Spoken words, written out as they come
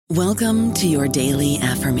Welcome to your daily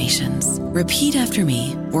affirmations. Repeat after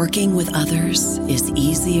me. Working with others is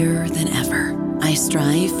easier than ever. I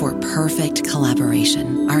strive for perfect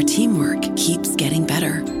collaboration. Our teamwork keeps getting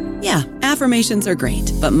better. Yeah, affirmations are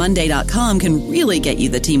great, but Monday.com can really get you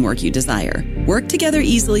the teamwork you desire. Work together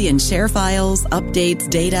easily and share files, updates,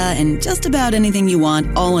 data, and just about anything you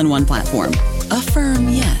want all in one platform. Affirm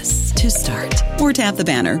yes to start, or tap the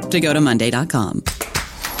banner to go to Monday.com.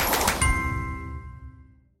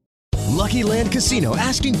 Lucky Land Casino,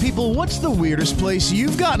 asking people, what's the weirdest place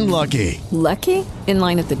you've gotten lucky? Lucky? In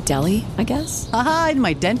line at the deli, I guess? Aha, in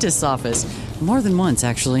my dentist's office. More than once,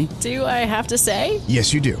 actually. Do I have to say?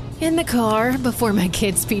 Yes, you do. In the car before my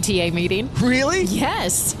kids' PTA meeting. Really?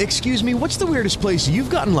 Yes. Excuse me, what's the weirdest place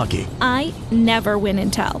you've gotten lucky? I never win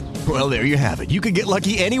and tell. Well, there you have it. You can get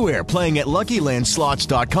lucky anywhere, playing at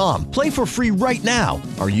LuckyLandSlots.com. Play for free right now.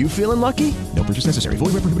 Are you feeling lucky? No purchase necessary.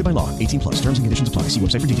 Void where prohibited by law. 18+. Terms and conditions apply. See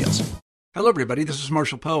website for details. Hello, everybody. This is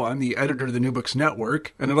Marshall Poe. I'm the editor of the New Books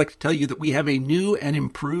Network, and I'd like to tell you that we have a new and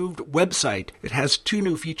improved website. It has 2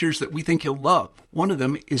 new features that we think you'll love. One of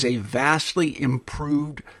them is a vastly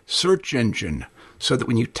improved search engine, so that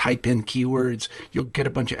when you type in keywords, you'll get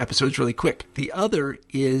a bunch of episodes really quick. The other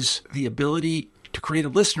is the ability to create a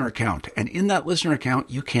listener account. And in that listener account,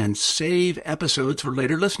 you can save episodes for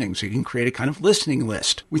later listening. So you can create a kind of listening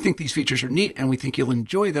list. We think these features are neat, and we think you'll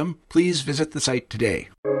enjoy them. Please visit the site today.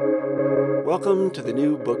 Welcome to the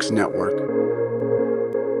New Books Network.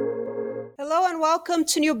 Hello and welcome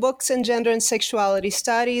to New Books in Gender and Sexuality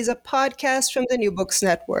Studies, a podcast from the New Books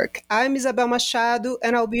Network. I'm Isabel Machado,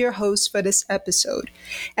 and I'll be your host for this episode.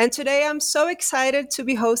 And today I'm so excited to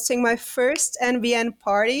be hosting my first NBN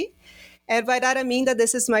party. And by that I mean that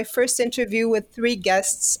this is my first interview with 3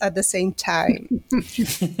 guests at the same time.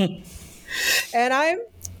 And I'm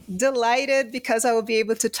delighted because I will be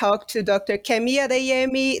able to talk to Dr. Kemi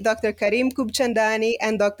Adeyemi, Dr. Karim Kubchandani,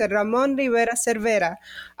 and Dr. Ramon Rivera Cervera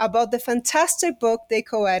about the fantastic book they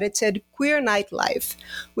co-edited, Queer Nightlife,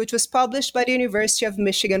 which was published by the University of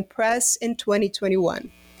Michigan Press in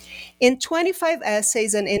 2021. In 25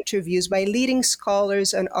 essays and interviews by leading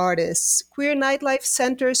scholars and artists, Queer Nightlife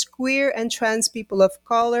centers queer and trans people of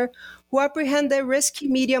color who apprehend the risky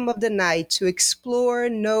medium of the night to explore,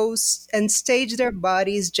 know, and stage their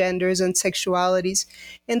bodies, genders, and sexualities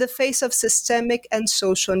in the face of systemic and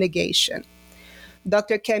social negation.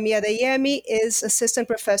 Dr. Kemi Adeyemi is Assistant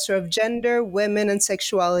Professor of Gender, Women, and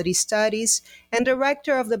Sexuality Studies and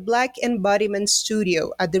Director of the Black Embodiment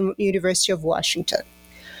Studio at the University of Washington.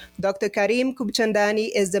 Dr. Karim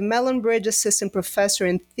Kubchandani is the Mellon Bridge Assistant Professor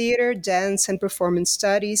in Theater, Dance, and Performance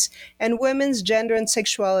Studies and Women's Gender and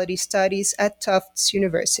Sexuality Studies at Tufts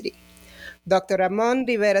University. Dr. Ramon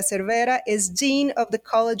Rivera Cervera is Dean of the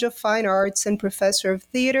College of Fine Arts and Professor of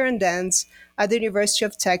Theater and Dance at the University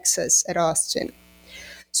of Texas at Austin.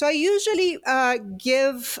 So I usually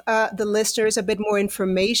give the listeners a bit more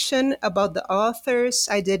information about the authors.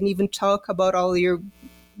 I didn't even talk about all your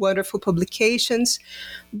wonderful publications.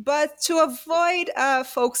 But to avoid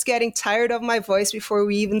folks getting tired of my voice before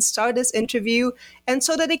we even start this interview, and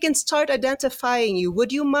so that they can start identifying you,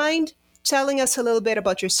 would you mind telling us a little bit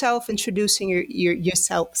about yourself, introducing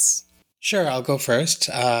yourselves? Sure, I'll go first.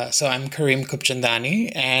 So I'm Karim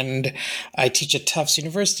Kubchandani, and I teach at Tufts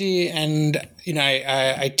University, and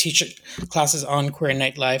I teach classes on queer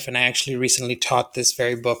nightlife, and I actually recently taught this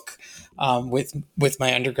very book with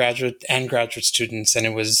my undergraduate and graduate students, and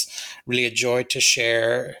it was really a joy to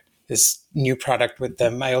share this new product with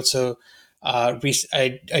them. I also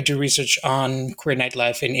I do research on queer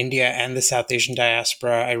nightlife in India and the South Asian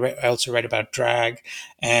diaspora. I also write about drag,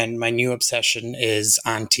 and my new obsession is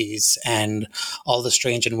aunties and all the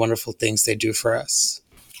strange and wonderful things they do for us.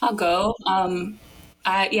 I'll go.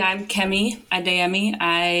 I'm Kemi Adeyemi.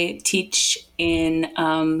 I teach in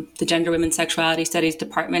the Gender, Women, Sexuality Studies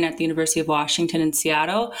department at the University of Washington in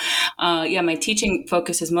Seattle. My teaching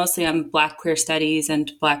focuses mostly on Black queer studies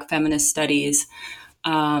and Black feminist studies.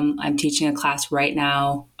 I'm teaching a class right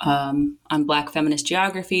now on Black feminist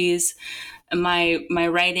geographies. My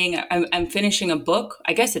writing, I'm finishing a book.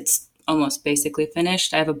 I guess it's almost basically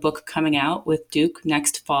finished. I have a book coming out with Duke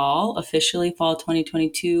next fall, officially fall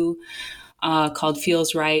 2022. Called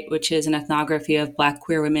Feels Right, which is an ethnography of Black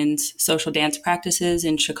queer women's social dance practices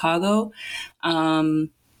in Chicago.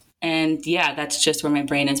 That's just where my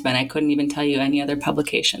brain has been. I couldn't even tell you any other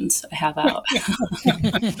publications I have out.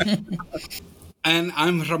 And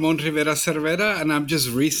I'm Ramon Rivera Cervera, and I'm just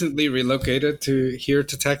recently relocated to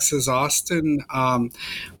Texas, Austin,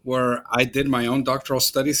 where I did my own doctoral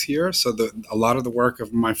studies here. So a lot of the work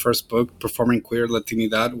of my first book, Performing Queer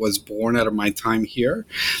Latinidad, was born out of my time here,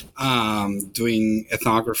 doing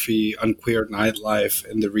ethnography on queer nightlife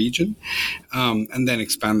in the region, and then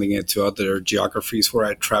expanding it to other geographies where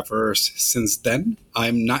I traversed since then.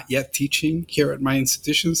 I'm not yet teaching here at my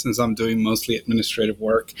institution since I'm doing mostly administrative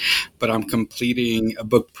work, but I'm completing a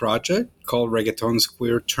book project called Reggaeton's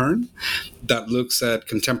Queer Turn that looks at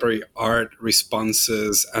contemporary art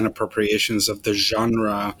responses and appropriations of the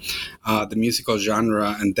genre, the musical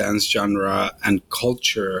genre and dance genre and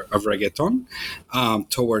culture of reggaeton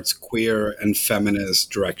towards queer and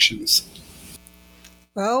feminist directions.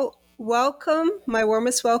 Well, welcome, my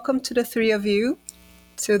warmest welcome to the three of you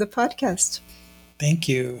to the podcast. Thank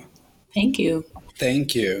you. Thank you.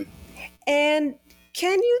 Thank you. And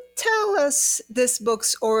can you tell us this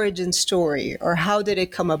book's origin story, or how did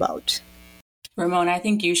it come about? Ramon, I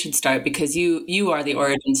think you should start because you are the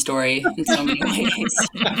origin story in so many ways.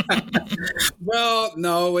 Well,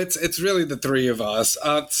 no, it's really the three of us.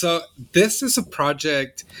 So this is a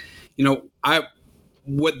project,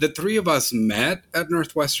 what the three of us met at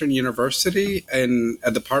Northwestern University in a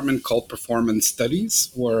department called Performance Studies,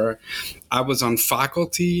 where I was on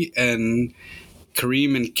faculty and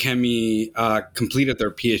Kareem and Kemi completed their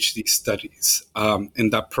PhD studies in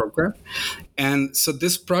that program. And so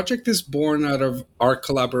this project is born out of our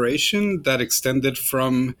collaboration that extended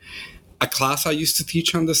from a class I used to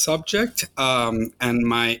teach on the subject and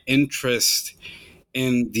my interest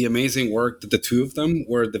in the amazing work that the two of them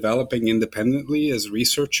were developing independently as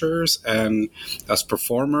researchers and as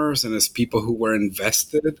performers and as people who were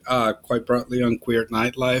invested quite broadly on queer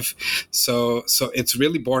nightlife. So it's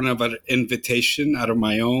really born of an invitation out of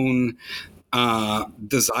my own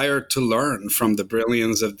desire to learn from the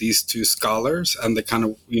brilliance of these two scholars and the kind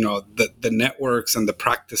of, the networks and the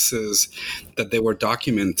practices that they were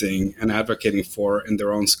documenting and advocating for in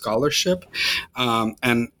their own scholarship.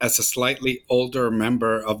 And as a slightly older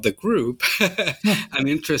member of the group, an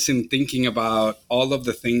interest in thinking about all of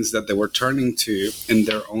the things that they were turning to in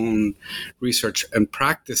their own research and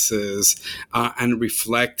practices and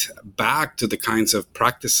reflect back to the kinds of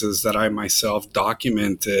practices that I myself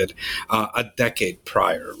documented a decade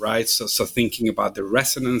prior, right? So thinking about the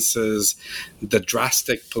resonances, the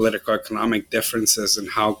drastic political economic differences in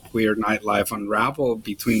how queer nightlife unraveled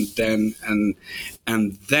between then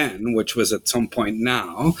and then, which was at some point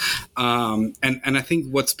now. And I think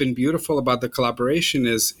what's been beautiful about the collaboration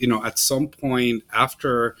is, at some point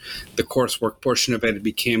after the coursework portion of it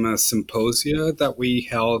became a symposia that we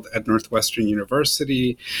held at Northwestern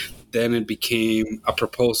University. Then it became a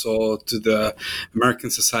proposal to the American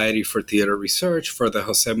Society for Theater Research for the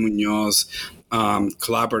Jose Munoz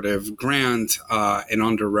collaborative grant in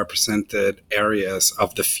underrepresented areas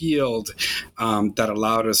of the field that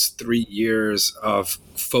allowed us 3 years of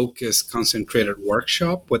focused, concentrated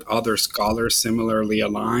workshop with other scholars similarly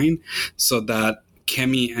aligned, so that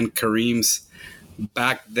Kemi and Kareem's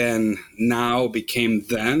back then now became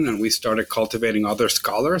then, and we started cultivating other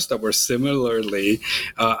scholars that were similarly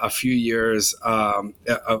a few years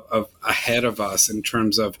ahead of us in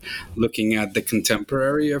terms of looking at the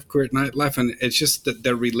contemporary of queer nightlife. And it's just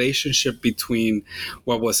the relationship between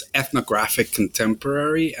what was ethnographic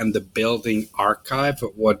contemporary and the building archive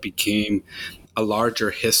of what became a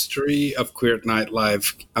larger history of queer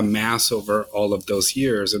nightlife amassed over all of those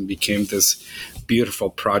years and became this beautiful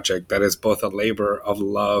project that is both a labor of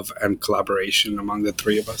love and collaboration among the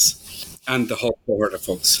three of us and the whole cohort of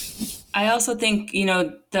folks. I also think,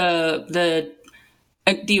 the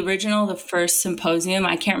original, the first symposium,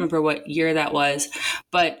 I can't remember what year that was,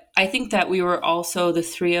 but I think that we were also the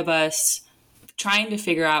three of us trying to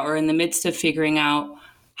figure out, or in the midst of figuring out,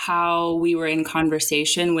 how we were in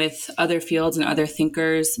conversation with other fields and other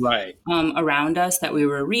thinkers around us that we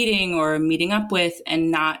were reading or meeting up with, and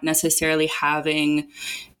not necessarily having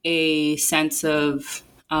a sense of,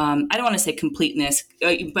 I don't want to say completeness,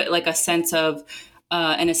 but like a sense of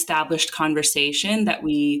an established conversation that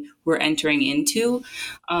we were entering into.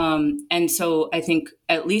 And so I think,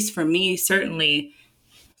 at least for me, certainly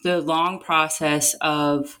the long process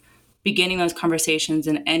of beginning those conversations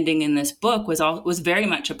and ending in this book was very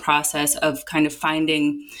much a process of kind of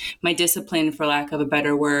finding my discipline, for lack of a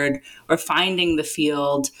better word, or finding the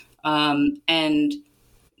field and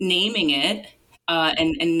naming it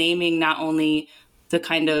and naming not only the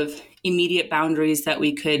kind of immediate boundaries that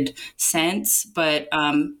we could sense, but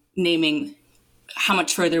naming how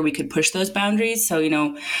much further we could push those boundaries.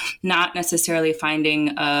 So, not necessarily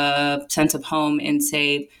finding a sense of home in,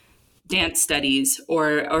 say, dance studies,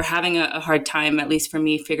 or having a hard time, at least for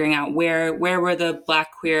me, figuring out where were the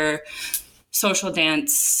Black queer social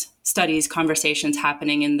dance studies conversations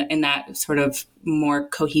happening in that sort of more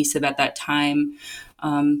cohesive at that time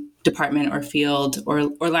department or field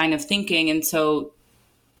or line of thinking. And so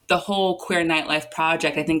the whole Queer Nightlife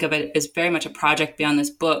project, I think of it as very much a project beyond this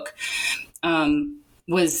book,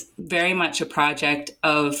 was very much a project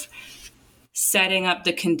of setting up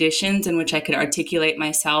the conditions in which I could articulate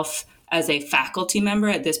myself as a faculty member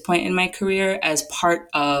at this point in my career as part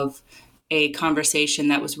of a conversation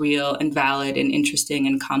that was real and valid and interesting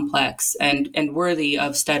and complex and worthy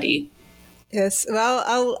of study. Yes, well,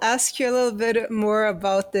 I'll ask you a little bit more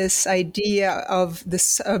about this idea of the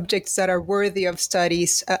subjects that are worthy of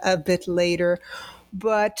studies a bit later,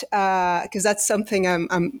 but because that's something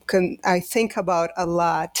I think about a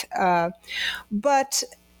lot. But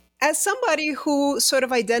as somebody who sort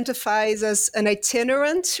of identifies as an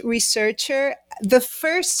itinerant researcher,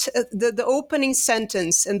 the opening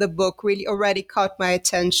sentence in the book really already caught my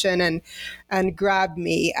attention and grabbed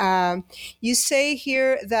me. You say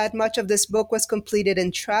here that much of this book was completed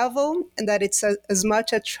in travel and that it's as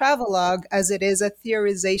much a travelogue as it is a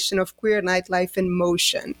theorization of queer nightlife in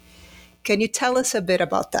motion. Can you tell us a bit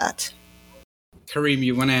about that? Kareem,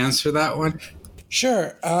 you want to answer that one?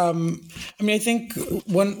 Sure. I think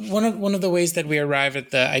one of the ways that we arrived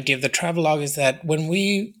at the idea of the travelogue is that when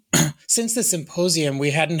we, since the symposium,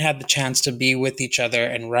 we hadn't had the chance to be with each other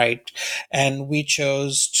and write, and we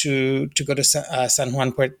chose to go to San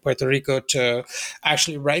Juan, Puerto Rico, to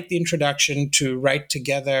actually write the introduction, to write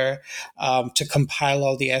together, to compile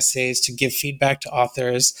all the essays, to give feedback to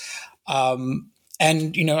authors. And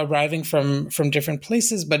arriving from different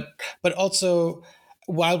places, but also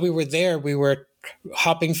while we were there, we were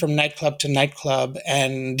hopping from nightclub to nightclub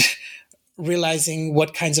and realizing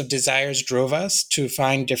what kinds of desires drove us to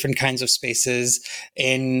find different kinds of spaces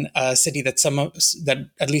in a city that that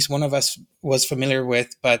at least one of us was familiar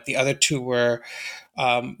with, but the other two were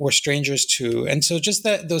strangers to. And so just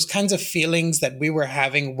those kinds of feelings that we were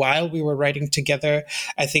having while we were writing together,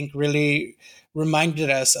 I think really reminded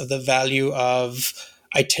us of the value of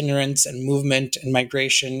itinerance and movement and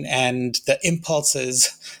migration and the impulses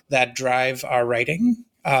that drive our writing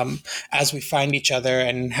as we find each other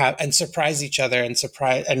and surprise each other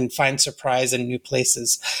and find surprise in new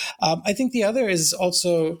places. I think the other is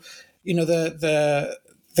also, the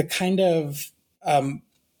kind of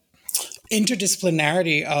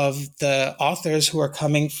interdisciplinarity of the authors who are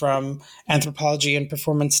coming from anthropology and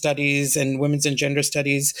performance studies and women's and gender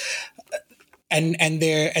studies. And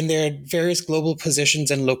their various global positions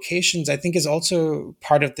and locations, I think, is also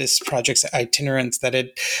part of this project's itinerance, that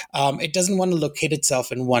it doesn't want to locate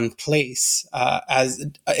itself in one place as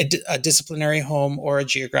a disciplinary home or a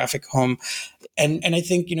geographic home. And I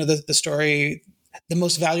think, the story, the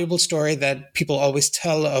most valuable story that people always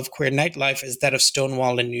tell of queer nightlife is that of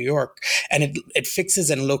Stonewall in New York. And it fixes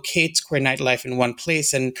and locates queer nightlife in one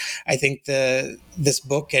place. And I think this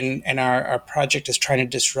book and our project is trying to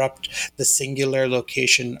disrupt the singular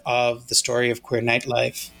location of the story of queer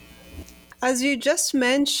nightlife. As you just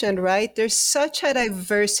mentioned, right, there's such a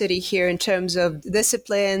diversity here in terms of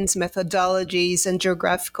disciplines, methodologies, and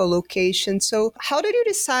geographical locations. So how did you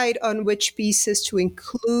decide on which pieces to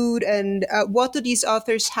include, and what do these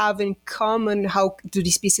authors have in common? How do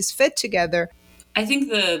these pieces fit together? I think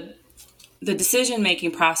the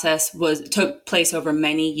decision-making process took place over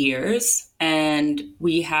many years, and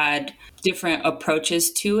we had different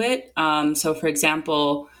approaches to it. So, for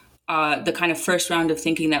example, the kind of first round of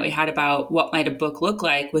thinking that we had about what might a book look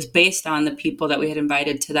like was based on the people that we had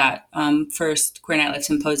invited to that first Queer Nightlife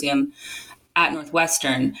Symposium at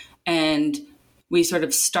Northwestern. And we sort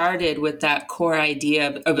of started with that core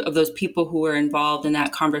idea of those people who were involved in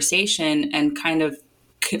that conversation, and kind of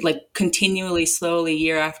continually, slowly,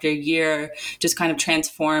 year after year, just kind of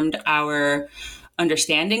transformed our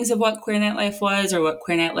understandings of what queer nightlife was, or what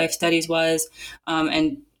queer nightlife studies was.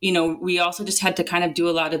 And we also just had to kind of do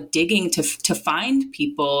a lot of digging to find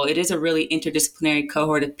people. It is a really interdisciplinary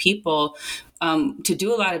cohort of people, to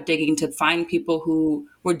do a lot of digging to find people who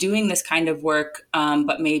were doing this kind of work,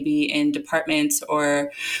 but maybe in departments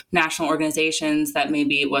or national organizations that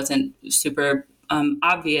maybe it wasn't super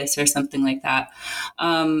obvious or something like that.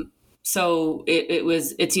 So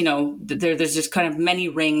there's just kind of many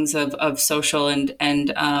rings of social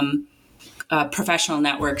and professional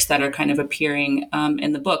networks that are kind of appearing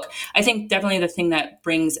in the book. I think definitely the thing that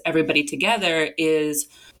brings everybody together is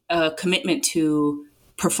a commitment to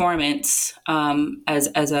performance as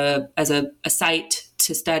a site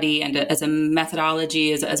to study, and as a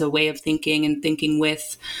methodology, as a way of thinking and thinking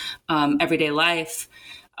with everyday life.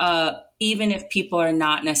 even if people are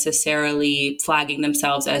not necessarily flagging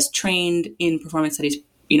themselves as trained in performance studies,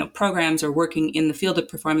 programs or working in the field of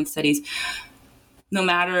performance studies. No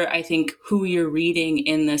matter, I think, who you're reading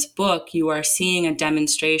in this book, you are seeing a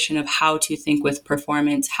demonstration of how to think with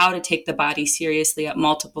performance, how to take the body seriously at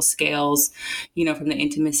multiple scales, from the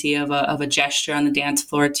intimacy of a gesture on the dance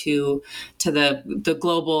floor to the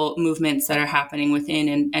global movements that are happening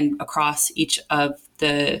within and across each of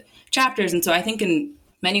the chapters. And so I think in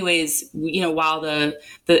many ways, while the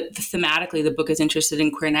thematically the book is interested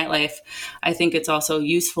in queer nightlife, I think it's also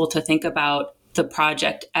useful to think about the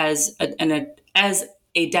project as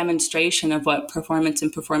a demonstration of what performance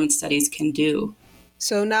and performance studies can do.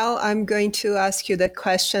 So now I'm going to ask you the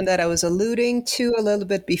question that I was alluding to a little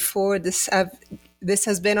bit before. This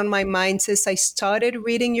has been on my mind since I started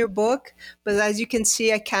reading your book, but as you can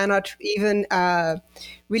see, I cannot even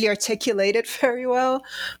really articulate it very well.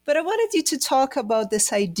 But I wanted you to talk about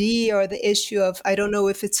this idea or the issue of, I don't know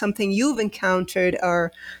if it's something you've encountered,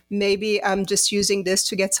 or maybe I'm just using this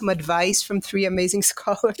to get some advice from three amazing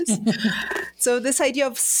scholars. So this idea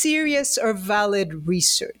of serious or valid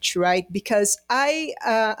research, right? Because I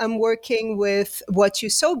am working with what you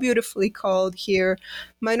so beautifully called here,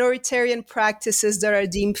 minoritarian practices that are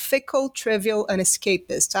deemed fickle, trivial, and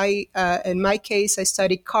escapist. In my case, I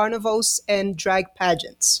studied carnivals and drag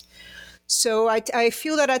pageants. So I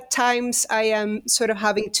feel that at times I am sort of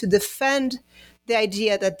having to defend the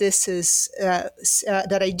idea that this is,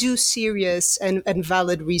 that I do serious and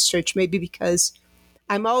valid research, maybe because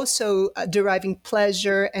I'm also deriving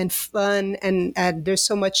pleasure and fun, and there's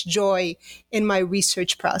so much joy in my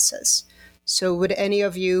research process. So would any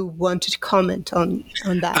of you want to comment on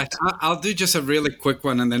that? I'll do just a really quick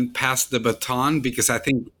one and then pass the baton, because I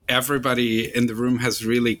think everybody in the room has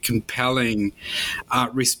really compelling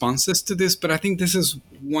responses to this. But I think this is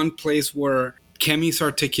one place where Kemi's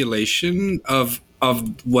articulation of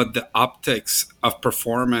what the optics of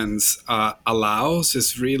performance allows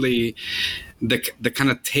is really the kind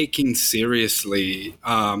of taking seriously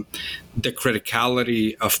the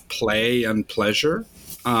criticality of play and pleasure.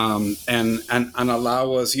 And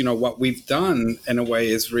allow us, what we've done in a way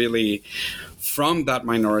is really from that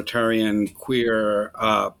minoritarian queer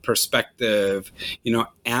perspective,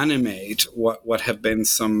 animate what have been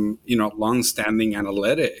some, longstanding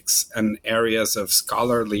analytics and areas of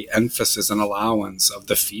scholarly emphasis and allowance of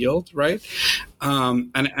the field, right?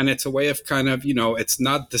 And it's a way of kind of, it's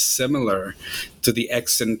not dissimilar to the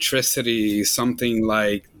eccentricity something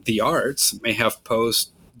like the arts may have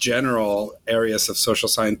posed general areas of social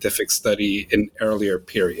scientific study in earlier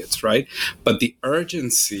periods, right? But the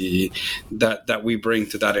urgency that we bring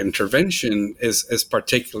to that intervention is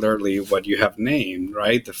particularly what you have named,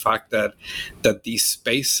 right? The fact that these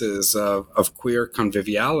spaces of queer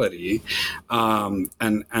conviviality and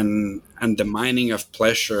the mining of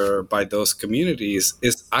pleasure by those communities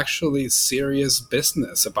is actually serious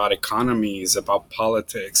business about economies, about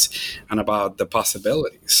politics, and about the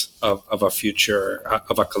possibilities of a future,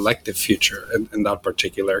 of a collective future in that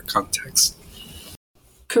particular context.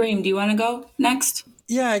 Kareem, do you want to go next?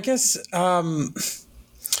 Yeah, I guess when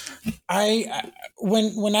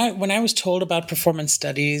I was told about performance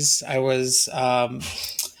studies, I was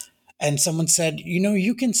and someone said,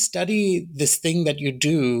 you can study this thing that you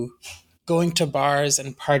do, going to bars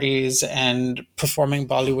and parties and performing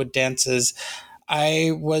Bollywood dances.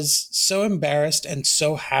 I was so embarrassed and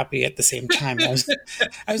so happy at the same time. I was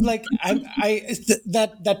like,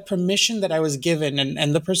 that permission that I was given,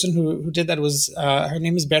 and the person who did that was, her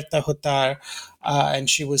name is Berta Hutar, and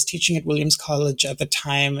she was teaching at Williams College at the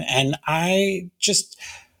time. And I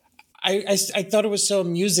thought it was so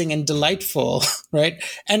amusing and delightful, right?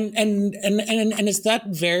 And it's that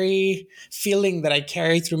very feeling that I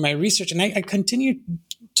carry through my research, and I continue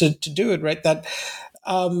to do it, right? That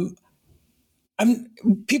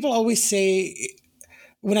people always say,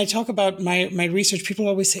 when I talk about my research, people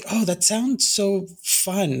always say, "Oh, that sounds so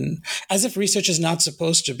fun," as if research is not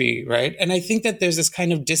supposed to be, right? And I think that there's this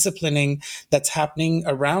kind of disciplining that's happening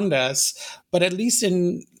around us, but at least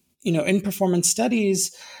in performance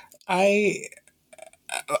studies, I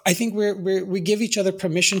think we give each other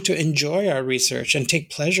permission to enjoy our research and take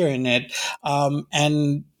pleasure in it,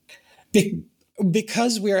 and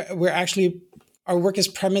because we're actually, our work is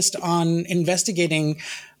premised on investigating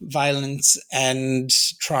violence and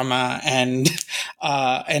trauma and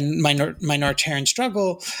minoritarian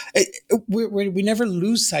struggle. We never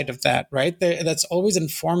lose sight of that, right? That's always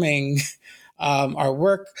informing our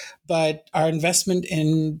work, but our investment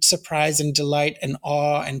in surprise and delight and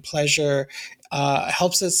awe and pleasure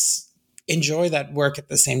helps us enjoy that work at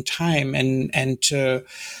the same time, and to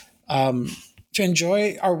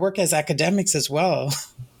enjoy our work as academics as well.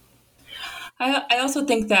 I also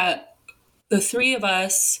think that the three of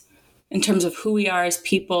us, in terms of who we are as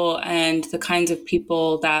people and the kinds of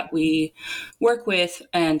people that we work with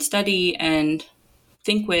and study and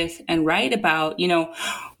think with and write about,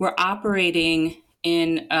 we're operating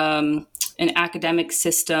in an academic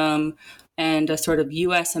system and a sort of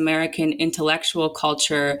US American intellectual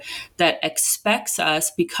culture that expects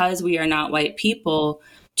us, because we are not white people,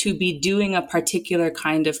 to be doing a particular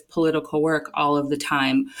kind of political work all of the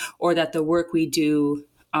time, or that the work we do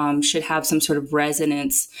should have some sort of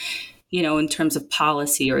resonance, in terms of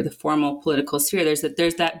policy or the formal political sphere.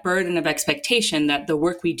 There's that burden of expectation that the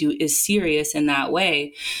work we do is serious in that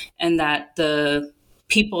way, and that the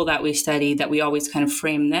people that we study, that we always kind of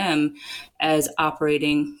frame them as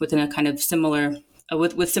operating within a kind of similar,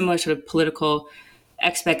 with similar sort of political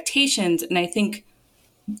expectations. And I think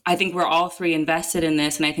we're all three invested in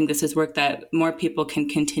this, and I think this is work that more people can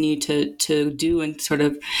continue to do and sort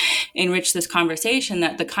of enrich this conversation,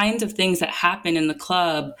 that the kinds of things that happen in the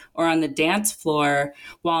club or on the dance floor,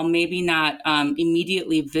 while maybe not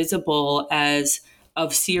immediately visible as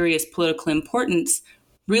of serious political importance,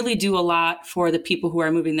 really do a lot for the people who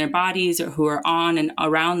are moving their bodies or who are on and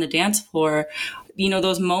around the dance floor.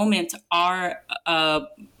 Those moments are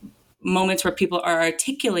moments where people are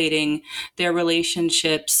articulating their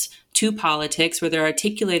relationships to politics, where they're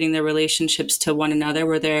articulating their relationships to one another,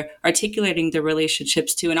 where they're articulating their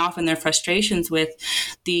relationships to, and often their frustrations with,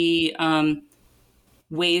 the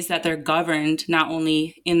ways that they're governed, not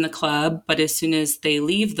only in the club, but as soon as they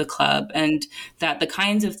leave the club. And that the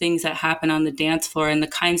kinds of things that happen on the dance floor and the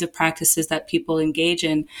kinds of practices that people engage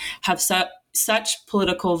in have such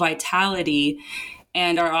political vitality,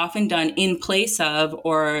 and are often done in place of,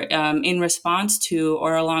 or in response to,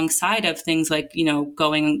 or alongside of things like,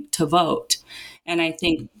 going to vote. And I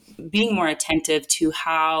think being more attentive to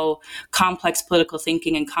how complex political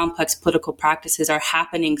thinking and complex political practices are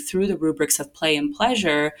happening through the rubrics of play and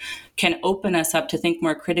pleasure can open us up to think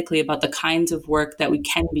more critically about the kinds of work that we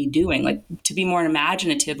can be doing, like to be more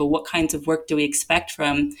imaginative of what kinds of work do we expect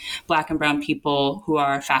from Black and brown people who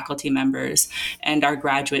are faculty members and our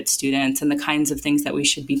graduate students, and the kinds of things that we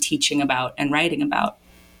should be teaching about and writing about.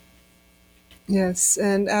 Yes,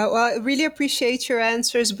 and I really appreciate your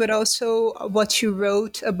answers, but also what you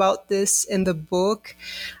wrote about this in the book.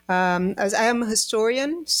 As I am a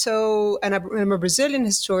historian, and I'm a Brazilian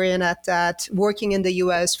historian at that, working in the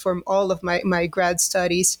US for all of my grad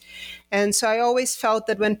studies. And so I always felt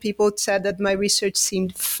that when people said that my research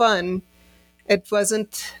seemed fun, it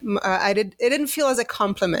wasn't, it didn't feel as a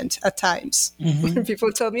compliment at times. When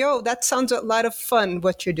people told me, oh, that sounds a lot of fun,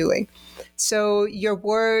 what you're doing. So your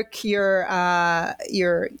work, your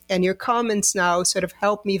comments now sort of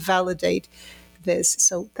help me validate this.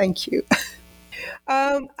 So thank you.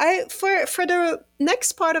 For the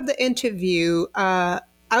next part of the interview, I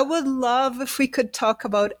would love if we could talk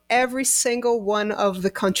about every single one of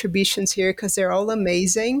the contributions here, because they're all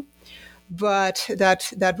amazing. But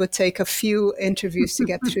that would take a few interviews to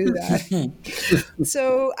get through that.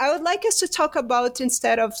 So I would like us to talk about,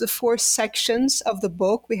 instead of the 4 sections of the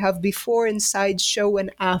book, we have before, inside, show,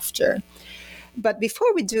 and after. But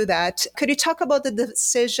before we do that, could you talk about the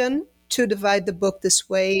decision to divide the book this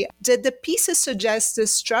way? Did the pieces suggest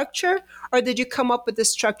this structure, or did you come up with the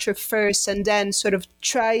structure first and then sort of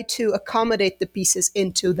try to accommodate the pieces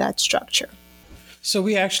into that structure? So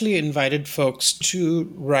we actually invited folks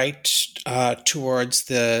to write towards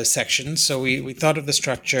the sections. So we thought of the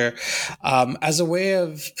structure as a way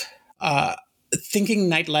of thinking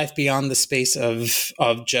nightlife beyond the space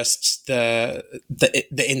of just the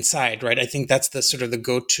inside, right? I think that's the sort of the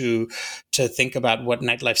go-to to think about what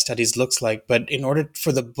nightlife studies looks like. But in order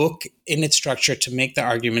for the book in its structure to make the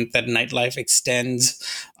argument that nightlife extends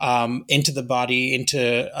into the body,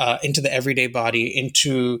 into the everyday body,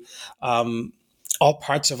 into all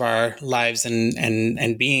parts of our lives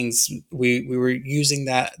and beings, we were using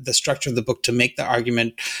the structure of the book to make the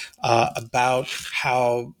argument about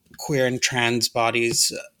how queer and trans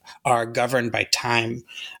bodies are governed by time.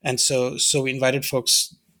 And so we invited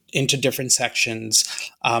folks into different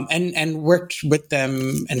sections and worked with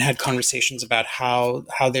them and had conversations about how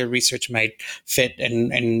their research might fit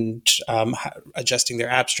and adjusting their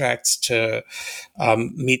abstracts to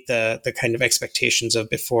meet the kind of expectations of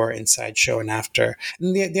before, inside, show, and after.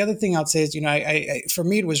 And the other thing I'll say is, I for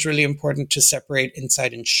me, it was really important to separate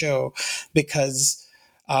inside and show, because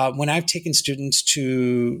when I've taken students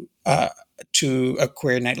to a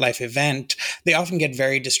queer nightlife event, they often get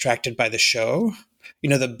very distracted by the show.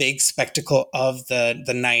 The big spectacle of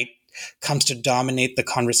the night comes to dominate the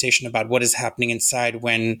conversation about what is happening inside,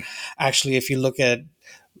 when actually, if you look at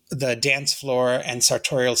the dance floor and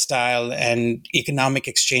sartorial style and economic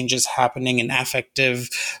exchanges happening in affective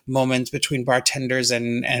moments between bartenders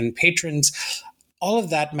and patrons, all of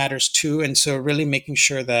that matters too. And so really making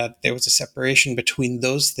sure that there was a separation between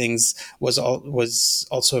those things was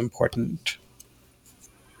also important.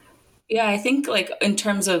 Yeah, I think like in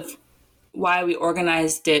terms of why we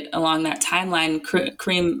organized it along that timeline,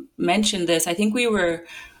 Kareem mentioned this. I think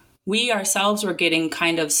we ourselves were getting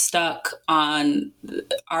kind of stuck on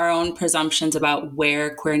our own presumptions about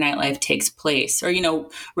where queer nightlife takes place. Or,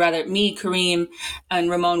 rather me, Kareem, and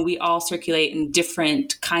Ramon, we all circulate in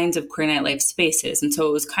different kinds of queer nightlife spaces. And so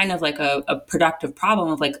it was kind of like a productive problem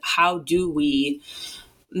of like, how do we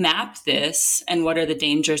map this, and what are the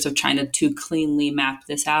dangers of trying to too cleanly map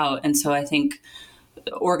this out? And so I think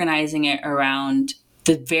organizing it around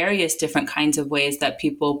the various different kinds of ways that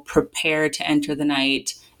people prepare to enter the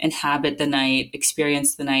night, inhabit the night,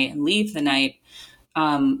 experience the night, and leave the night.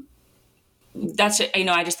 That's,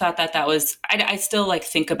 I just thought that was, I still like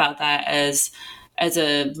think about that as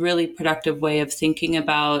a really productive way of thinking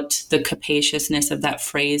about the capaciousness of that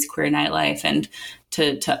phrase queer nightlife, and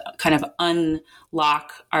to kind of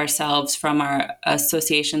unlock ourselves from our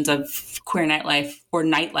associations of queer nightlife or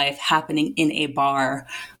nightlife happening in a bar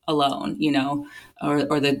alone,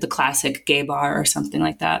 or the classic gay bar or something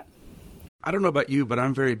like that. I don't know about you, but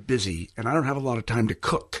I'm very busy and I don't have a lot of time to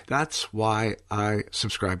cook. That's why I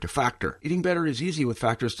subscribe to Factor. Eating better is easy with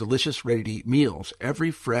Factor's delicious, ready-to-eat meals. Every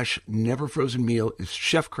fresh, never frozen meal is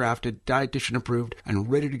chef-crafted, dietitian approved, and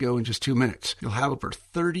ready to go in just 2 minutes. You'll have over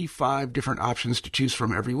 35 different options to choose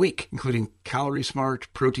from every week, including Calorie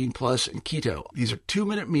Smart, Protein Plus, and Keto. These are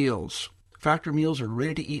 2-minute meals. Factor meals are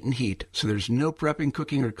ready to eat and heat, so there's no prepping,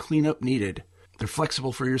 cooking, or cleanup needed. They're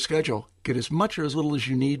flexible for your schedule. Get as much or as little as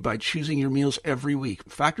you need by choosing your meals every week.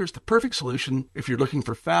 Factor is the perfect solution if you're looking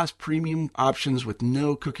for fast, premium options with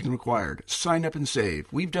no cooking required. Sign up and save.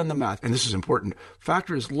 We've done the math, and this is important.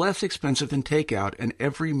 Factor is less expensive than takeout, and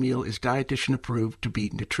every meal is dietitian approved to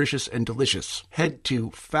be nutritious and delicious. Head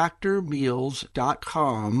to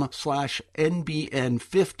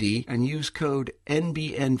factormeals.com/NBN50 and use code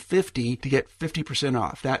NBN50 to get 50%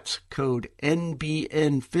 off. That's code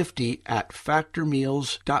NBN50 at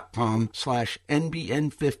factormeals.com/NBN50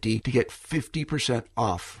 to get 50%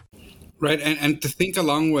 off. Right, and to think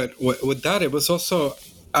along with that, it was also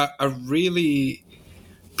a really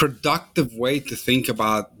productive way to think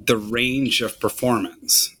about the range of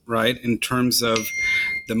performance, right? In terms of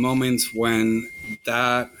the moments when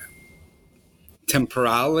that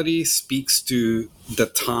temporality speaks to the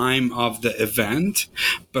time of the event,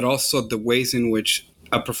 but also the ways in which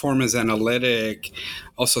a performance analytic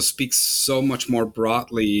also speaks so much more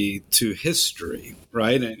broadly to history,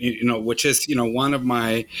 right? And, which is, one of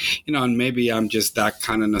my, and maybe I'm just that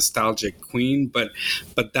kind of nostalgic queen, but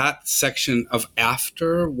that section of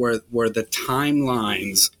after where the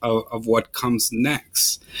timelines of what comes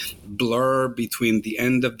next blur between the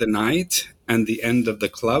end of the night and the end of the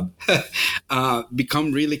club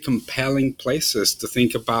become really compelling places to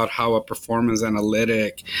think about how a performance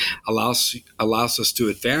analytic allows us to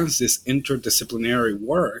advance this interdisciplinary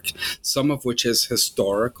work, some of which is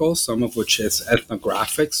historical, some of which is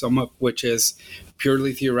ethnographic, some of which is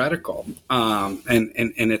purely theoretical, and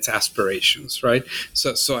its aspirations, right?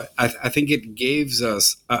 So I think it gives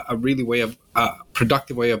us a really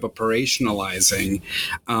productive way of operationalizing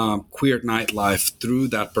queer nightlife through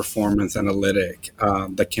that performance analytic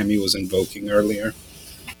that Kemi was invoking earlier.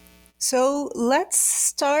 So let's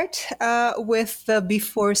start with the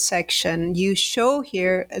before section. You show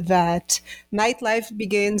here that nightlife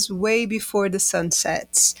begins way before the sun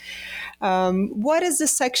sets. What is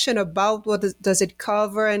this section about? What does it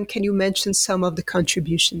cover? And can you mention some of the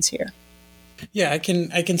contributions here? Yeah, I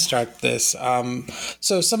can start this.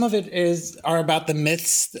 So some of it are about the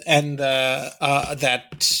myths and that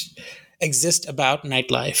exist about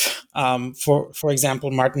nightlife. For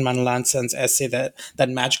example, Martin van Lansen's essay that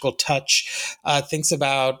magical touch thinks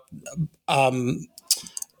about the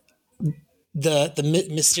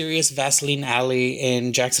mysterious Vaseline Alley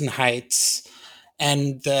in Jackson Heights,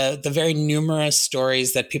 and the very numerous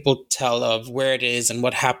stories that people tell of where it is and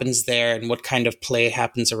what happens there and what kind of play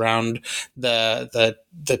happens around the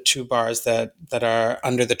two bars that are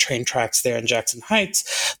under the train tracks there in Jackson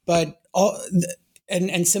Heights. But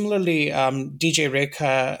and similarly, DJ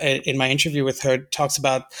Rekha, in my interview with her, talks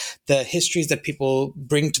about the histories that people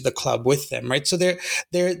bring to the club with them, right? So there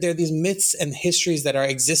are these myths and histories that are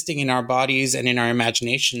existing in our bodies and in our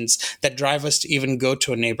imaginations that drive us to even go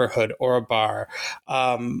to a neighborhood or a bar.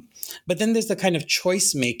 But then there's the kind of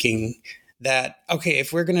choice making that, okay,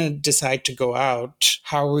 if we're going to decide to go out,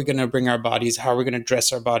 how are we going to bring our bodies? How are we going to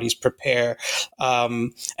dress our bodies, prepare?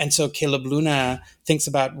 And so Caleb Luna thinks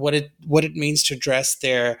about what it means to dress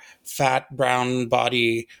their fat, brown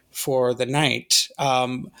body for the night.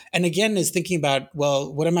 And again, is thinking about,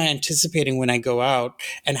 well, what am I anticipating when I go out?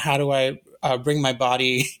 And how do I bring my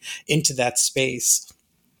body into that space?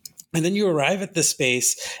 And then you arrive at the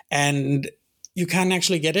space and you can't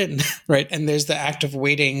actually get in, right? And there's the act of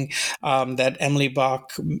waiting that Emily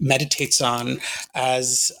Bach meditates on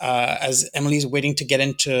as Emily's waiting to get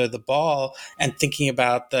into the ball and thinking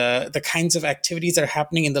about the kinds of activities that are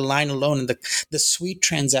happening in the line alone and the sweet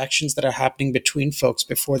transactions that are happening between folks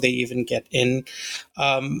before they even get in.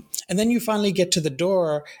 And then you finally get to the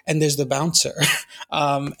door and there's the bouncer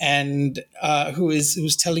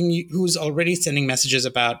who's telling you, who's already sending messages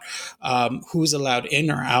about who's allowed in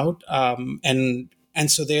or out. And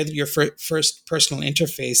so they're your first personal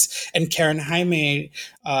interface. And Karen Jaime,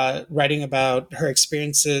 writing about her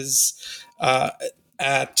experiences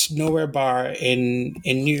at Nowhere Bar in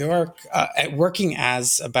New York, at working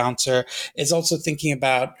as a bouncer, is also thinking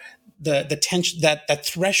about the tension, that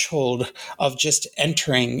threshold of just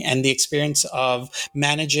entering and the experience of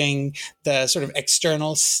managing the sort of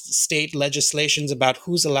external state legislations about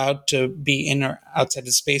who's allowed to be in or outside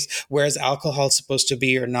the space, where is alcohol supposed to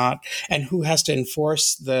be or not, and who has to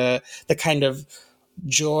enforce the kind of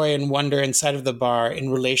joy and wonder inside of the bar in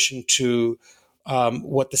relation to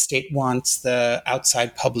what the state wants the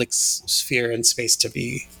outside public sphere and space to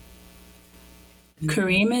be.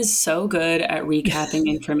 Kareem is so good at recapping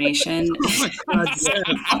information. Oh my God!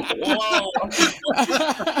 Whoa!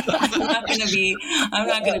 I'm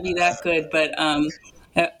not gonna be that good, but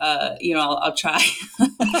I'll try.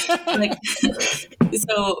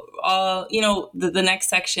 The next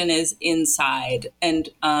section is inside, and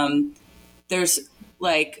there's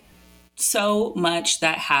like so much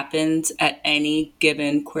that happens at any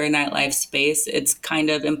given queer nightlife space. It's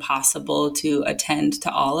kind of impossible to attend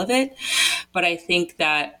to all of it. But I think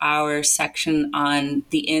that our section on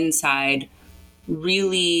the inside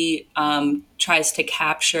really tries to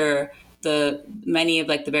capture many of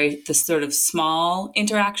the sort of small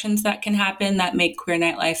interactions that can happen that make queer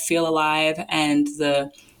nightlife feel alive, and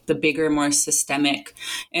the bigger, more systemic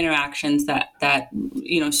interactions that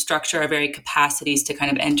structure our very capacities to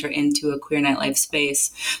kind of enter into a queer nightlife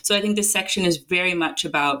space. So I think this section is very much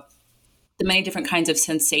about the many different kinds of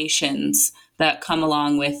sensations that come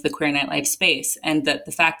along with the queer nightlife space, and that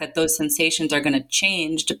the fact that those sensations are going to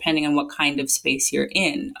change depending on what kind of space you're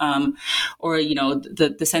in,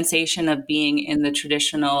 the sensation of being in the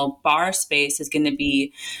traditional bar space is going to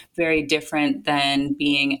be very different than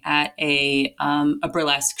being at a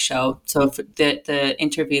burlesque show. So the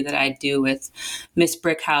interview that I do with Miss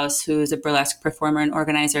Brickhouse, who is a burlesque performer and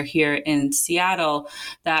organizer here in Seattle,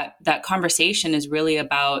 that conversation is really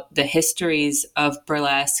about the histories of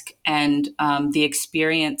burlesque and the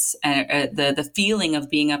experience, the feeling of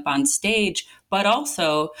being up on stage, but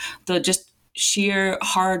also the just sheer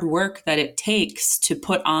hard work that it takes to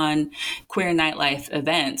put on queer nightlife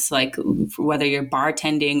events, like whether you're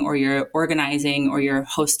bartending or you're organizing or you're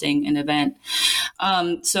hosting an event.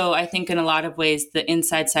 So I think in a lot of ways, the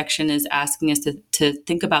inside section is asking us to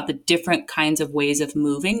think about the different kinds of ways of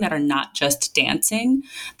moving that are not just dancing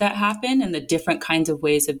that happen, and the different kinds of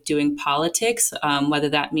ways of doing politics, whether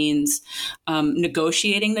that means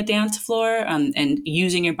negotiating the dance floor and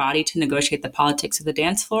using your body to negotiate the politics of the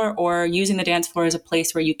dance floor, or using the dance floor as a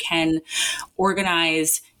place where you can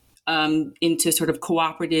organize into sort of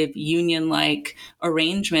cooperative union-like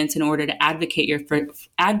arrangements in order to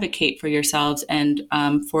advocate for yourselves and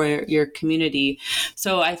for your community.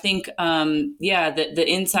 So I think, the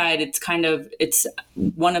inside, it's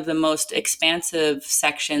one of the most expansive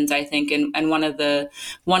sections, I think, and one of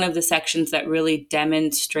the sections that really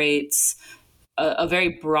demonstrates a very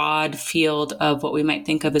broad field of what we might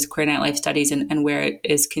think of as queer nightlife studies and where it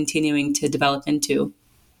is continuing to develop into.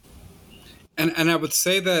 And I would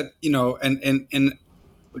say that, and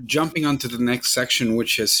jumping onto the next section,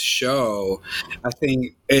 which is show, I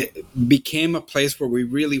think it became a place where we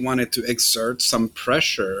really wanted to exert some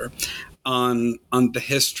pressure on the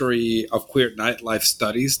history of queer nightlife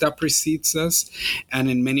studies that precedes us,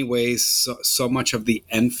 and in many ways so much of the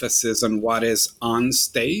emphasis on what is on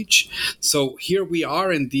stage. So here we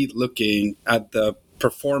are indeed looking at the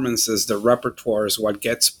performances, the repertoires, what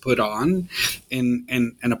gets put on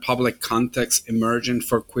in a public context emergent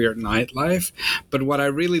for queer nightlife. But what I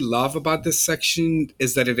really love about this section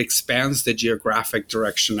is that it expands the geographic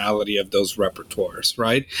directionality of those repertoires,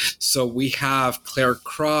 right? So we have Claire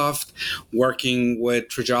Croft working with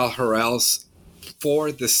Trajal Harrell's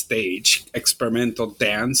For the Stage experimental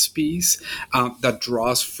dance piece that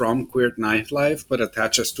draws from queer nightlife but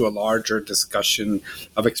attaches to a larger discussion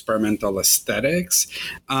of experimental aesthetics.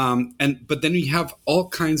 But then we have all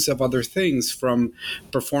kinds of other things, from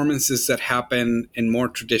performances that happen in more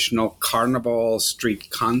traditional carnival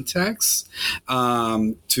street contexts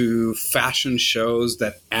to fashion shows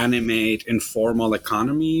that animate informal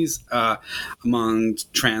economies among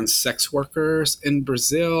trans sex workers in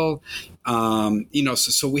Brazil.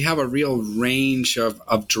 So we have a real range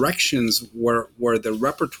of directions where the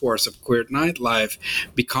repertoires of queer nightlife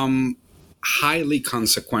become highly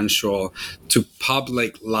consequential to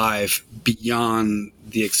public life beyond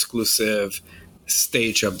the exclusive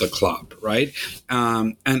stage of the club, right?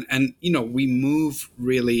 We move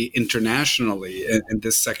really internationally in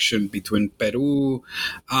this section between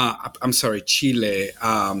Chile,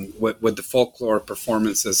 with the folklore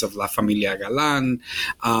performances of La Familia Galán,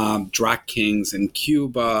 drag kings in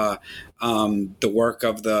Cuba, the work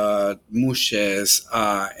of the Mushes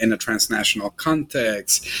in a transnational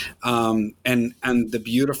context, and the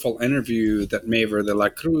beautiful interview that Maver de la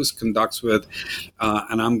Cruz conducts with,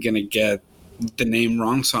 and I'm going to get the name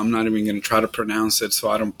wrong, so I'm not even going to try to pronounce it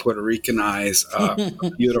so I don't Puerto Ricanize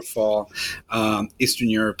a beautiful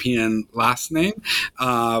Eastern European last name,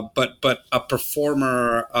 but a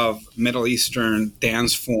performer of Middle Eastern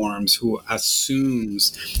dance forms who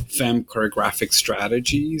assumes femme choreographic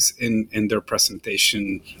strategies in their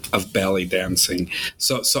presentation of belly dancing.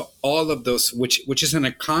 So all of those, which is an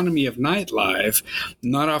economy of nightlife,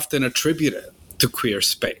 not often attributed to queer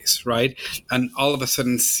space, right? And all of a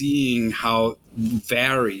sudden seeing how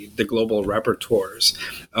varied the global repertoires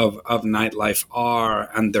of nightlife are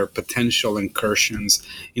and their potential incursions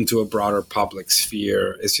into a broader public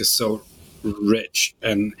sphere is just so rich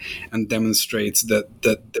and demonstrates that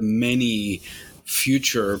the many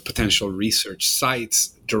future potential research sites,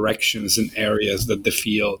 directions, and areas that the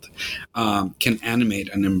field can animate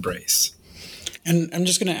and embrace. And I'm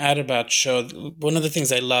just going to add about show. One of the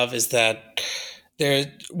things I love is that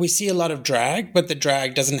we see a lot of drag, but the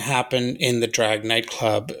drag doesn't happen in the drag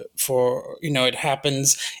nightclub. It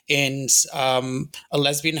happens in a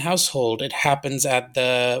lesbian household. It happens at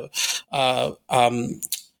the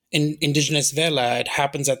indigenous vela. It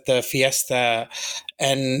happens at the fiesta,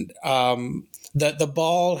 and the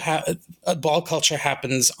ball culture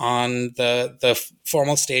happens on the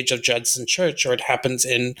formal stage of Judson Church, or it happens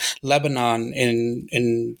in Lebanon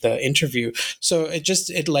in the interview. So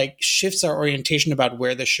it like shifts our orientation about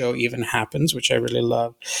where the show even happens, which I really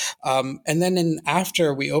love. And then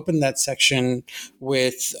after we open that section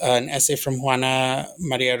with an essay from Juana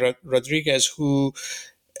Maria Rodriguez, who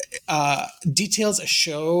details a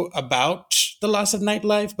show about the loss of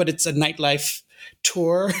nightlife, but it's a nightlife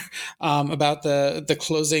tour about the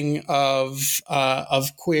closing of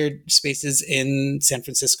queer spaces in San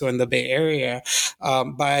Francisco and the Bay Area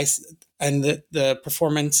and the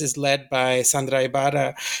performance is led by Sandra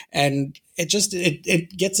Ibarra, and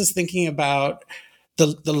it gets us thinking about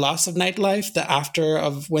the loss of nightlife, the after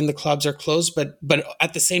of when the clubs are closed, but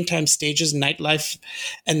at the same time stages nightlife,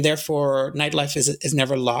 and therefore nightlife is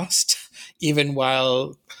never lost, even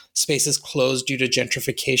while spaces close due to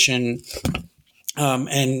gentrification.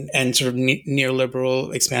 And sort of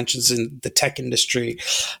neoliberal expansions in the tech industry.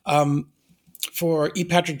 For E.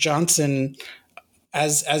 Patrick Johnson,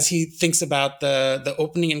 as he thinks about the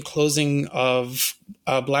opening and closing of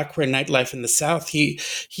Black queer nightlife in the South,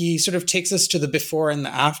 he sort of takes us to the before and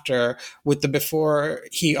the after. With the before,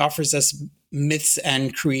 he offers us myths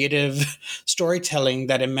and creative storytelling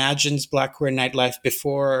that imagines Black queer nightlife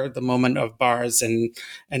before the moment of bars and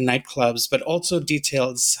nightclubs, but also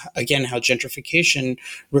details, again, how gentrification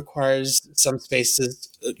requires some spaces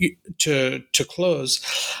to close.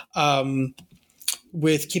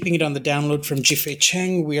 With Keeping It on the Download from Jifei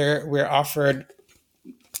Cheng, we're offered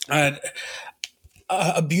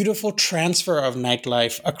a beautiful transfer of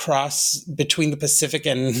nightlife between the Pacific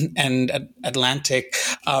and Atlantic,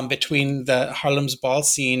 between the Harlem's ball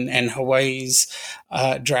scene and Hawaii's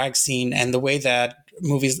drag scene, and the way that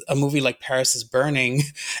a movie like Paris is Burning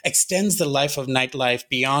extends the life of nightlife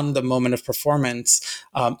beyond the moment of performance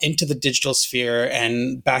into the digital sphere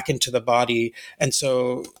and back into the body. And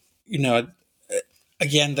so,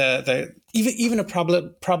 again, the even a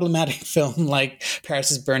problematic film like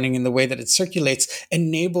Paris is Burning, in the way that it circulates,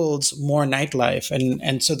 enables more nightlife,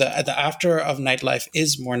 and so the after of nightlife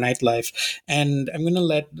is more nightlife. And I'm going to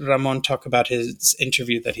let Ramon talk about his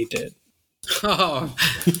interview that he did. Oh,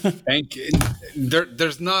 thank you.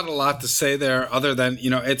 There's not a lot to say there other than,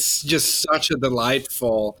 it's just such a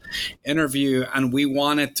delightful interview. And we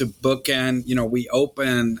wanted to bookend, we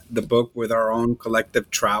opened the book with our own collective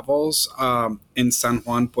travels in San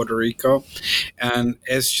Juan, Puerto Rico. And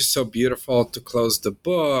it's just so beautiful to close the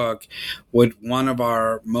book with one of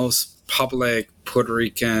our most public Puerto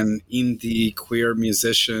Rican indie queer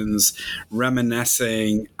musicians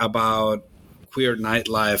reminiscing about queer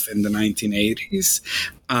nightlife in the 1980s,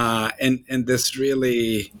 and this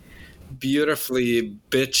really beautifully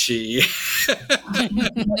bitchy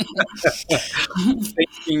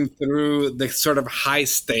thinking through the sort of high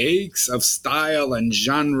stakes of style and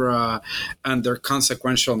genre and their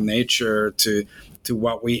consequential nature to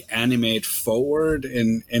what we animate forward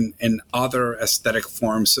in other aesthetic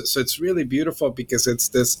forms. So it's really beautiful because it's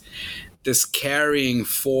this carrying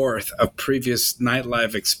forth of previous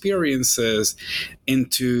nightlife experiences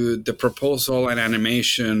into the proposal and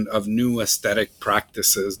animation of new aesthetic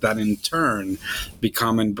practices that in turn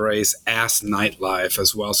become embraced as nightlife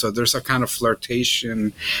as well. So there's a kind of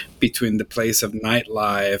flirtation between the place of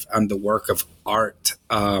nightlife and the work of art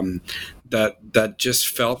that just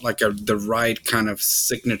felt like the right kind of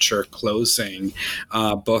signature closing,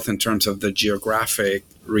 both in terms of the geographic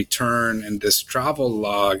return in this travel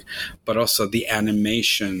log, but also the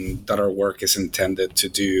animation that our work is intended to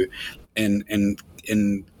do in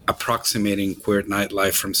approximating queer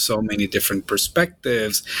nightlife from so many different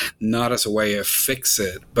perspectives, not as a way of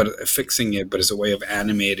fixing it, but as a way of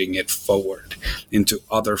animating it forward into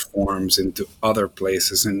other forms, into other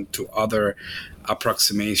places, into other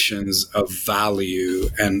approximations of value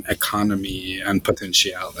and economy and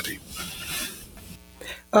potentiality.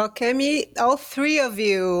 Kemi, all three of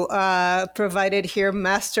you provided here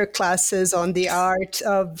master classes on the art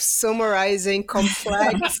of summarizing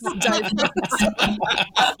complex, diverse.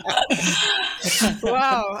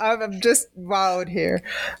 Wow, I'm just wowed here.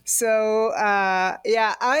 So,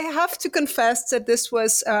 I have to confess that this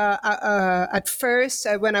was, at first,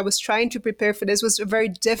 when I was trying to prepare for this, was a very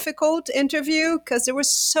difficult interview because there was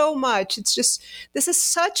so much. It's just, this is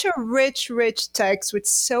such a rich text with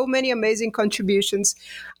so many amazing contributions.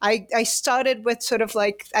 I started with sort of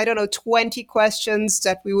 20 questions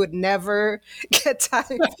that we would never get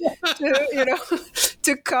time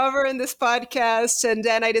to cover in this podcast. And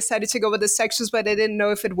then I decided to go with the sections, but I didn't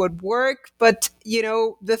know if it would work. But,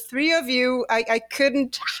 the three of you, I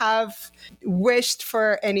couldn't have wished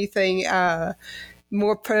for anything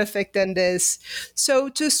more perfect than this. So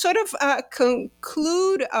to sort of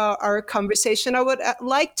conclude our conversation, I would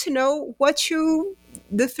like to know what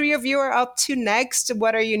the three of you are up to next.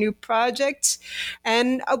 What are your new projects?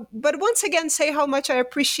 And but once again, say how much I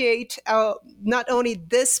appreciate not only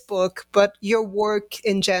this book, but your work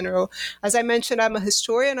in general. As I mentioned, I'm a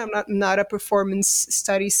historian. I'm not a performance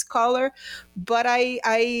studies scholar, but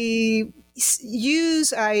I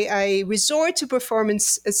resort to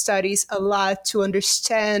performance studies a lot to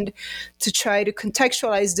understand, to try to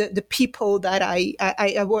contextualize the people that I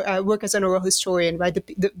work as an oral historian, right?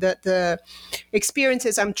 The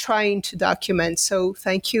experiences I'm trying to document. So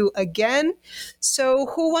thank you again. So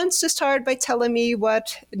who wants to start by telling me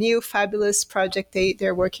what new fabulous project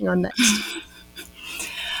they're working on next?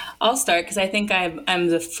 I'll start because I think I'm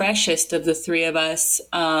the freshest of the three of us.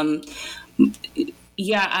 I'm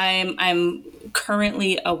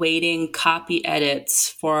currently awaiting copy edits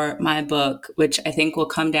for my book, which I think will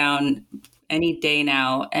come down any day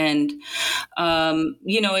now. And,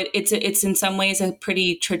 it's in some ways a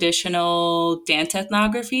pretty traditional dance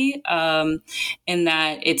ethnography, in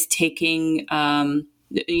that it's taking,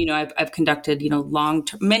 I've conducted,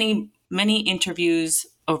 many interviews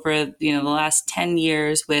over, the last 10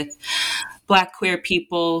 years with Black queer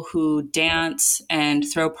people who dance and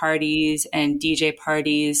throw parties and DJ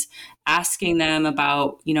parties, asking them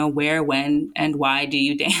about, where, when, and why do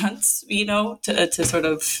you dance, to sort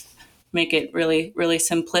of make it really, really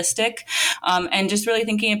simplistic. And just really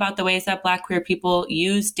thinking about the ways that Black queer people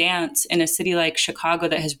use dance in a city like Chicago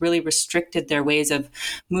that has really restricted their ways of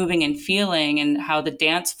moving and feeling, and how the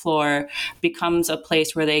dance floor becomes a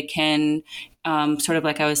place where they can sort of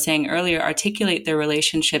like I was saying earlier, articulate their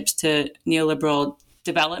relationships to neoliberal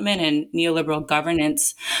development and neoliberal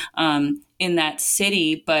governance in that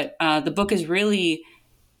city. But the book is really,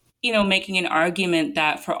 making an argument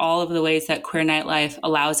that for all of the ways that queer nightlife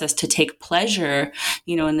allows us to take pleasure,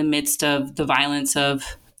 in the midst of the violence of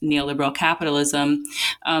neoliberal capitalism.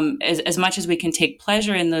 As much as we can take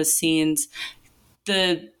pleasure in those scenes,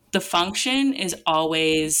 the function is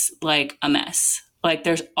always like a mess. Like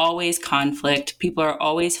there's always conflict. People are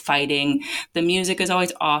always fighting. The music is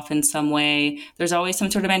always off in some way. There's always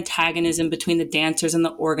some sort of antagonism between the dancers and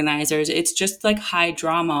the organizers. It's just like high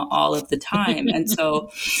drama all of the time. And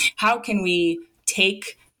so how can we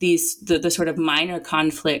take the sort of minor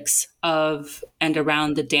conflicts of and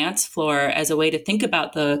around the dance floor as a way to think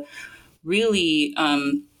about the really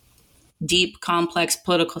deep, complex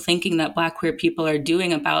political thinking that Black queer people are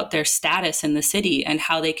doing about their status in the city and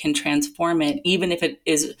how they can transform it, even if it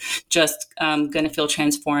is just going to feel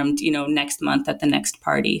transformed, next month at the next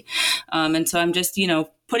party. And so I'm just,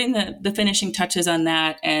 putting the finishing touches on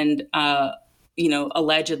that and,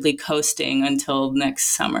 allegedly coasting until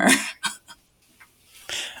next summer.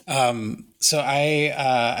 So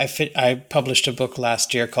I published a book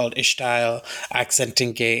last year called Ishtail,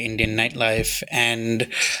 Accenting Gay Indian Nightlife.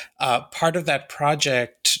 And part of that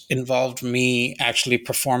project involved me actually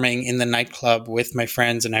performing in the nightclub with my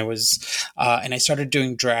friends. And I started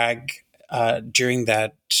doing drag during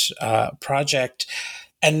that project.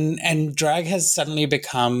 And drag has suddenly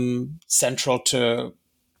become central to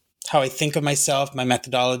how I think of myself, my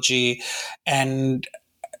methodology. And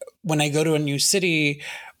when I go to a new city,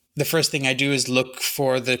 the first thing I do is look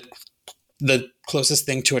for the closest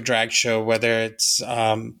thing to a drag show, whether it's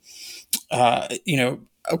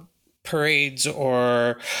parades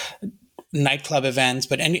or nightclub events,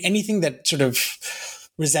 but anything that sort of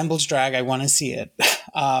resembles drag, I want to see it.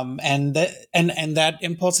 And that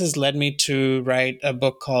impulse has led me to write a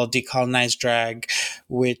book called Decolonize Drag,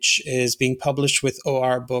 which is being published with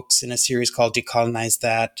OR Books in a series called Decolonize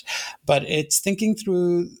That. But it's thinking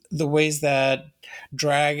through the ways that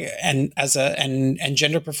drag and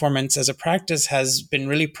gender performance as a practice has been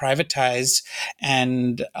really privatized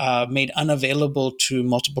and made unavailable to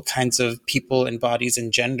multiple kinds of people and bodies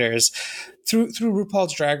and genders through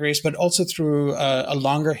RuPaul's Drag Race, but also through a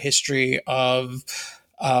longer history of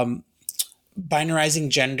binarizing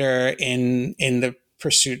gender in the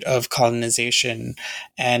pursuit of colonization.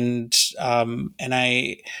 And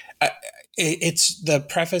it's the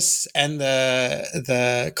preface and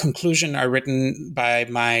the conclusion are written by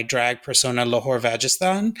my drag persona Lahore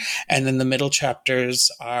Vajistan, and then the middle chapters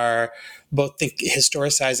are both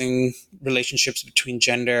historicizing relationships between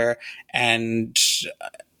gender and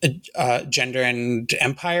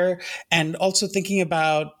empire, and also thinking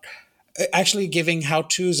about actually giving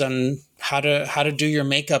how-tos on how to do your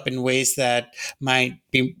makeup in ways that might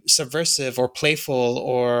be subversive or playful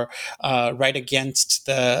or right against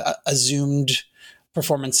the assumed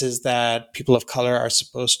performances that people of color are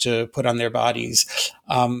supposed to put on their bodies.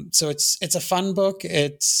 So it's a fun book.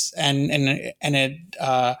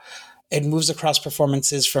 It moves across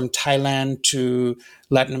performances from Thailand to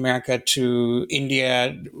Latin America to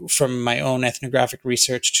India, from my own ethnographic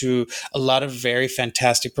research to a lot of very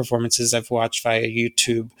fantastic performances I've watched via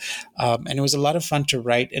YouTube. And it was a lot of fun to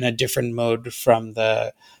write in a different mode from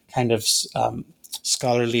the kind of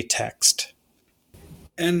scholarly text.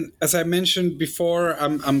 And as I mentioned before,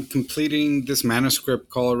 I'm completing this manuscript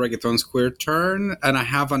called Reggaeton's Queer Turn, and I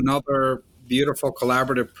have another beautiful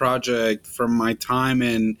collaborative project from my time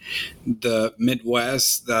in the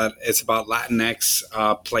Midwest that it's about Latinx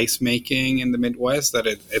placemaking in the Midwest, that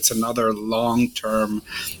it's another long-term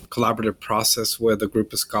collaborative process with a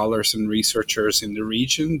group of scholars and researchers in the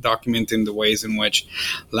region, documenting the ways in which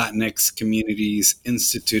Latinx communities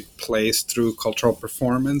institute place through cultural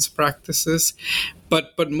performance practices.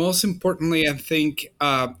 But most importantly, I think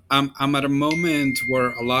I'm at a moment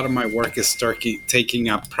where a lot of my work is taking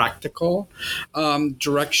a practical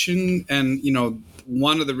direction. And,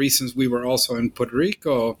 one of the reasons we were also in Puerto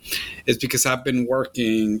Rico is because I've been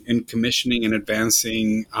working in commissioning and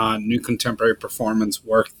advancing new contemporary performance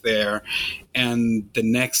work there. And the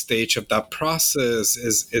next stage of that process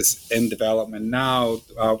is in development now.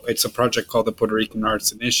 It's a project called the Puerto Rican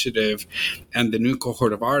Arts Initiative. And the new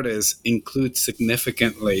cohort of artists includes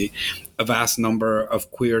significantly a vast number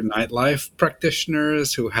of queer nightlife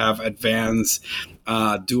practitioners who have advanced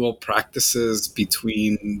dual practices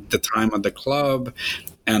between the time of the club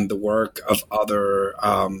and the work of other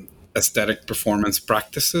aesthetic performance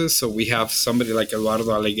practices. So we have somebody like Eduardo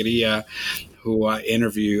Alegría, who I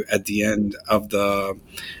interview at the end of the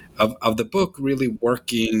book, really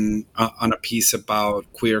working on a piece about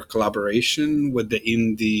queer collaboration with the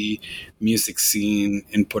indie music scene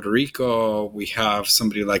in Puerto Rico. We have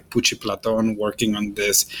somebody like Puchi Platon working on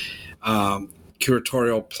this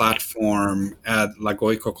curatorial platform at La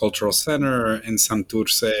Goico Cultural Center in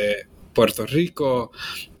Santurce, Puerto Rico,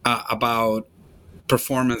 about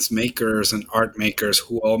performance makers and art makers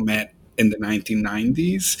who all met in the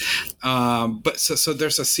 1990s. But so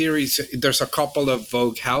there's a series, there's a couple of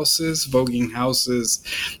voguing houses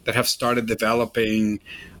that have started developing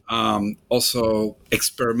also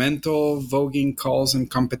experimental voguing calls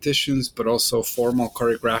and competitions, but also formal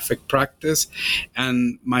choreographic practice.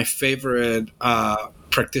 And my favorite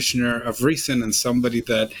practitioner of recent, and somebody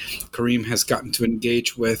that Karim has gotten to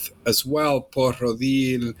engage with as well, Paul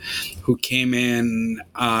Rodil, who came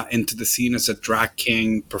into the scene as a drag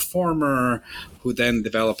king performer, who then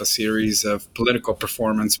developed a series of political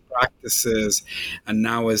performance practices, and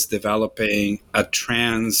now is developing a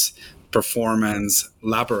trans performance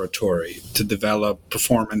laboratory to develop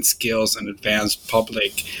performance skills and advance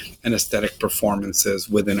public and aesthetic performances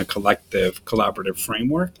within a collective collaborative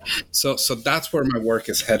framework. So that's where my work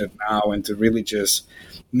is headed now, into really just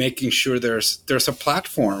making sure there's a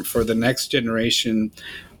platform for the next generation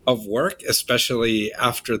of work, especially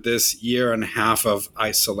after this year and a half of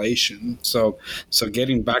isolation. So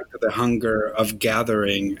getting back to the hunger of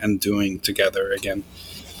gathering and doing together again.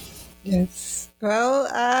 Yes. Well,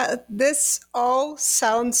 this all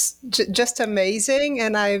sounds just amazing,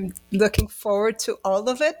 and I'm looking forward to all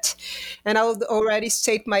of it. And I'll already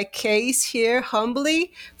state my case here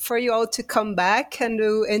humbly for you all to come back and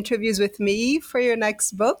do interviews with me for your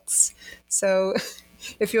next books. So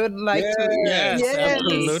if you would like to. Yes,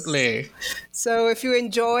 absolutely. So if you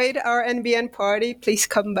enjoyed our NBN party, please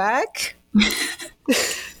come back.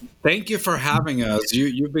 Thank you for having us.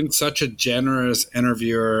 You've been such a generous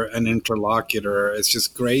interviewer and interlocutor. It's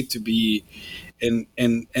just great to be in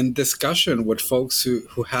discussion with folks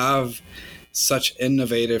who have such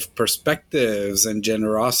innovative perspectives and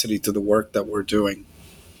generosity to the work that we're doing.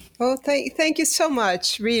 Well, thank you so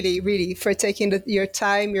much, really, for taking your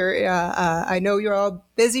time. I know you're all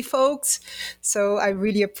busy folks, so I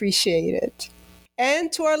really appreciate it.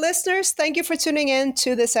 And to our listeners, thank you for tuning in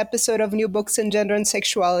to this episode of New Books in Gender and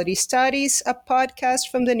Sexuality Studies, a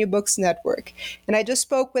podcast from the New Books Network. And I just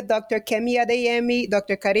spoke with Dr. Kemi Adeyemi,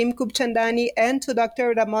 Dr. Karim Kubchandani, and to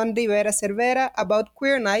Dr. Ramon Rivera Cervera about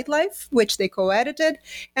Queer Nightlife, which they co-edited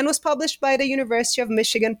and was published by the University of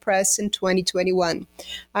Michigan Press in 2021.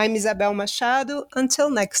 I'm Isabel Machado.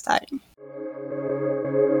 Until next time.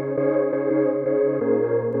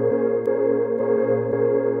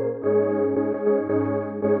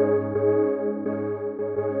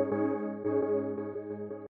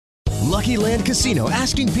 Lucky Land Casino,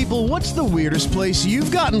 asking people, what's the weirdest place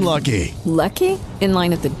you've gotten lucky? Lucky? In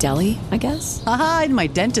line at the deli, I guess? Aha, in my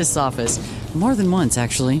dentist's office. More than once,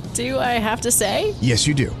 actually. Do I have to say? Yes,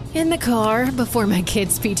 you do. In the car before my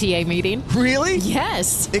kids' PTA meeting. Really?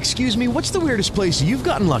 Yes. Excuse me, what's the weirdest place you've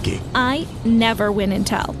gotten lucky? I never win and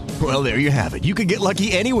tell. Well, there you have it. You can get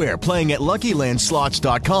lucky anywhere, playing at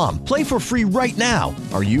LuckyLandSlots.com. Play for free right now.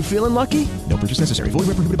 Are you feeling lucky? No purchase necessary. Void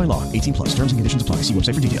where prohibited by law. 18+. Terms and conditions apply. See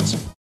website for details.